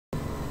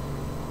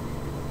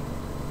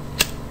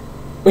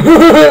Oh.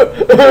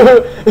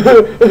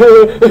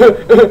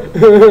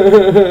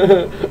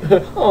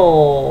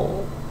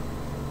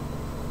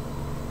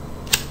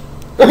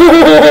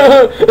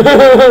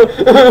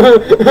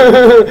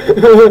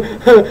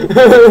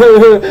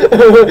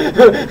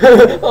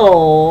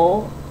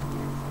 Oh.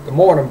 Good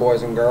morning,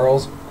 boys and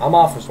girls. I'm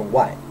Officer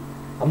White.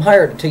 I'm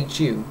hired to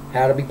teach you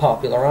how to be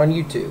popular on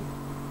YouTube.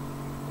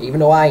 Even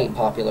though I ain't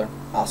popular,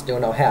 I still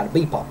know how to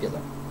be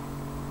popular.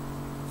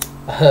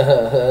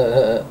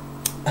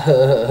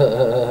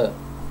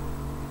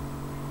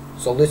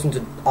 So listen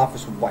to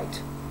Officer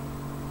White.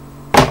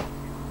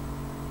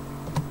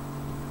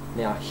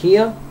 Now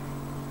here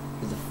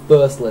is the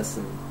first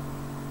lesson.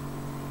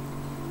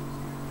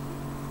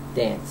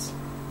 Dance.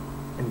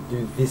 And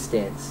do this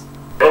dance.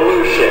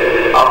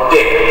 Evolution of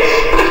dance.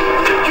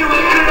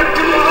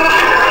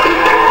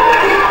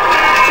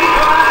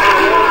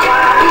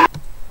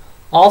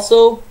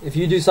 Also, if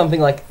you do something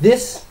like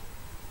this,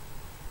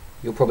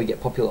 you'll probably get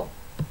popular.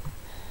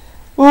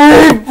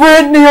 Leave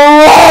Britney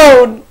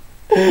alone!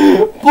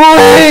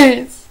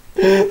 Please!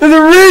 There's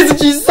a reason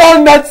she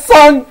sung that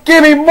song,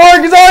 Give Me More,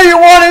 because all you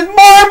want is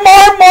more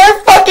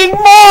fucking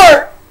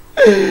more!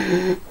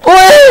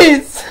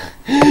 Please!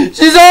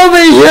 She's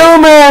only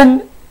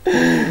human!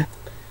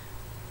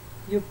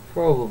 You're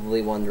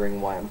probably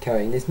wondering why I'm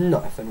carrying this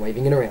knife and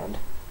waving it around.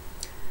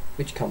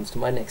 Which comes to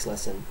my next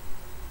lesson.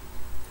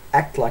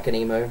 Act like an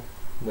emo,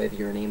 whether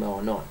you're an emo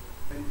or not.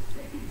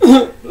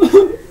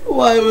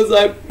 Why was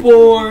I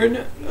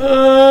born?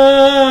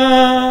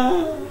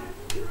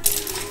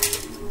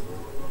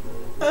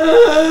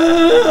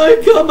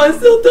 I got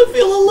myself to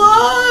feel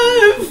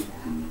alive!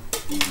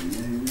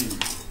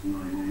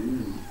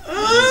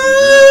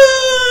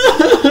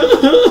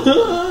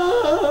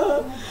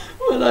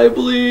 When I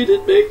bleed,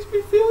 it makes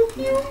me feel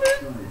human.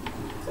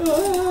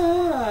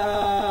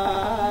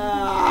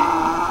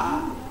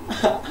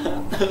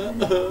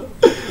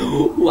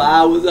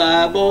 Why was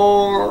I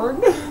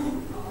born?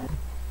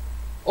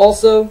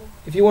 Also,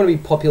 if you want to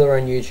be popular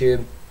on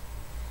YouTube,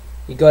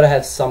 you gotta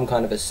have some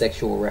kind of a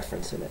sexual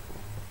reference in it.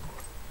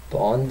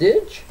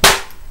 Bondage?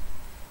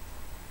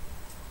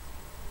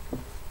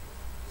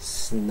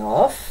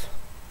 Snuff?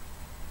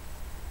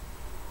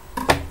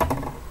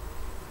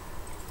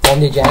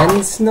 Bondage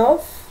and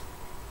snuff?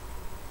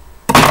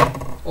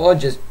 Or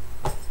just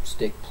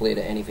stick clear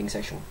to anything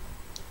sexual.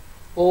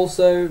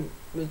 Also,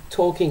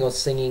 talking or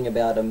singing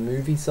about a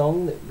movie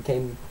song that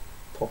became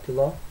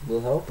popular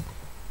will help.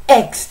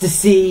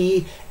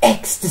 Ecstasy,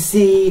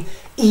 ecstasy,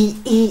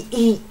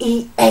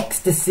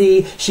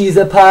 ecstasy. She's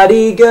a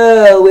party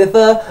girl with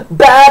a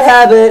bad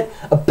habit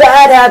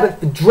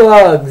for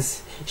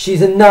drugs.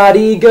 She's a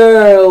naughty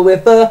girl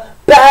with a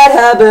bad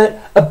habit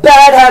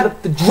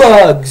for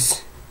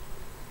drugs.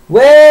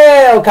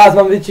 Well, cause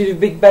my bitch is a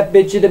big bad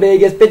bitch, the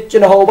biggest bitch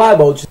in the whole wide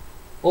world.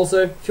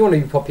 Also, if you want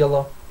to be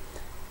popular,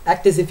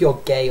 act as if you're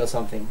gay or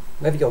something.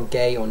 Whether you're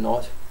gay or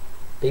not,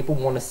 people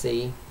want to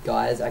see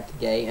guys act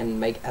gay and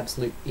make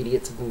absolute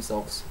idiots of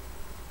themselves.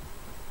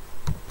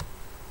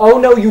 Oh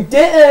no, you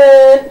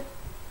didn't!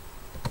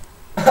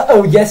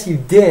 Oh yes, you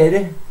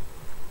did.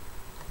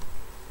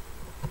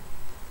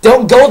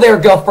 Don't go there,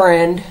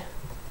 girlfriend!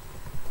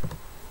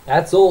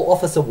 That's all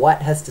Officer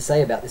White has to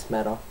say about this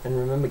matter. And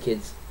remember,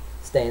 kids,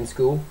 stay in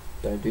school,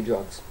 don't do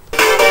drugs.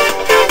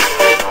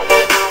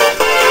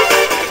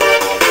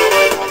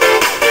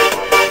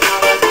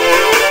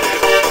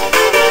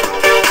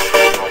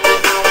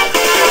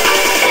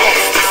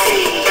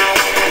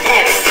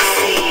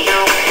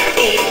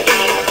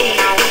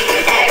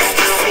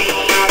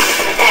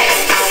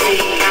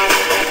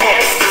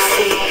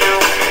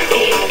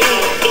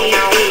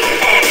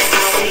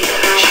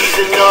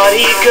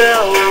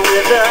 Girl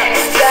with a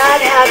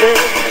bad habit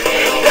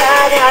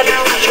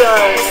for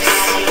drugs.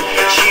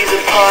 She's a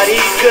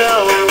party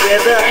girl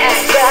with a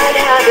bad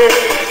habit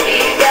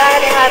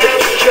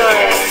for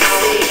drugs.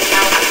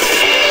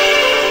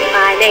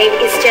 My name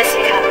is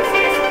Jessica.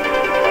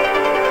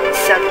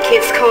 Some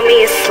kids call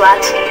me a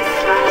slut,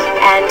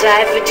 and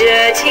I've a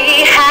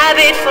dirty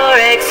habit for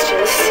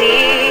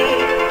ecstasy.